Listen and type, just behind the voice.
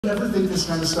Did you ever think this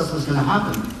kind of stuff was going to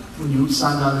happen when you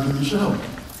signed on to do the show? No,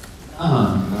 I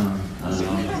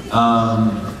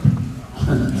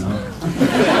don't know.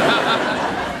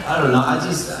 I don't know. I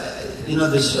just, you know,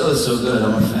 the show is so good.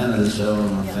 I'm a fan of the show.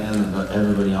 I'm a fan of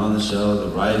everybody on the show.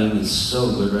 The writing is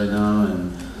so good right now,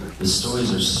 and the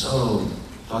stories are so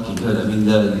fucking good. I mean,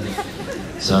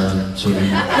 sorry,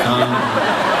 children.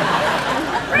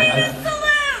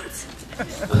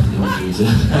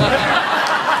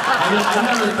 I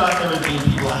never thought there would be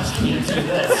people asking me to do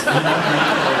this. You know?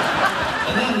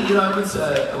 And then, you know, I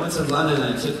went to London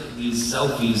and I took these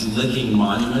selfies licking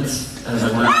monuments as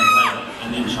I went on, like,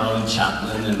 and then Charlie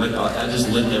Chaplin, and like, I just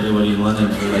licked everybody in London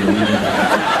for like a weekend.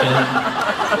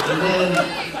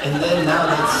 And then now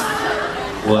that's,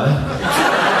 what?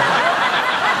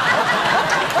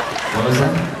 What was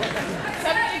that?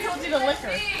 Somebody told you to lick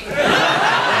her.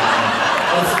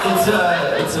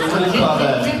 It's a, what do you call that?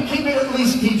 Keep it at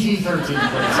least PG-13.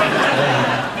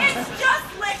 It's just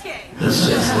licking. It's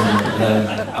just licking,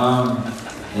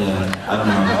 yeah, I don't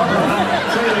know.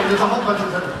 So anyway, there's a whole bunch of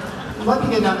different. Let me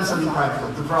get down to something practical,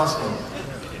 the crossbow.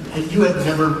 And you had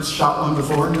never shot one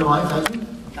before in your life, had you?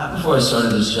 Not before I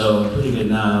started the show, pretty good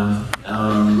now.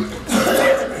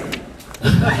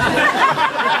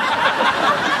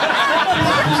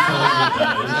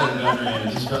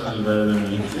 He's probably better than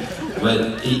me. But,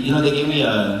 you know, they gave me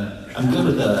I'm good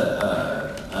with the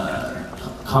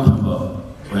compound bow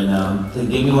right now. They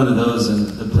gave me one of those, and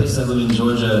the place I live in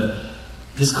Georgia,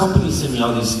 this company sent me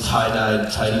all these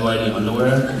tie-dyed, tighty-whitey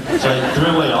underwear. So I threw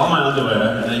away all my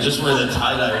underwear, and I just wear the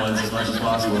tie-dye ones as much as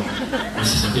possible. Which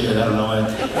is weird, I don't know why.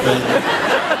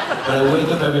 But I wake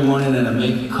up every morning and I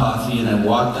make coffee and I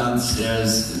walk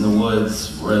downstairs in the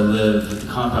woods where I live with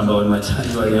the compound bow in my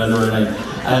tighty-whitey underwear, and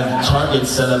I have targets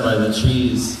set up by the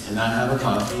trees, and I have a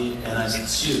coffee and I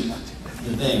shoot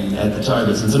the thing at the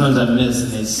targets. And sometimes I miss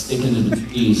and they stick into the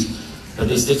trees. But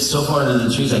they stick so far into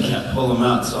the trees I can't pull them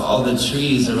out, so all the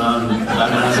trees around my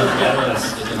house are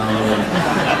sticking all over.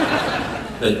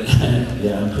 But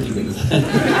yeah, I'm pretty good at that.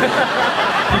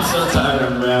 I'm so tired,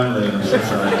 I'm rambling, I'm so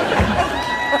sorry.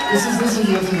 This is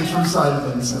getting to the true side of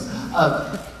things.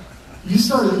 You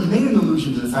made an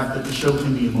allusion to the fact that the show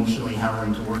can be emotionally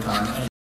harrowing to work on.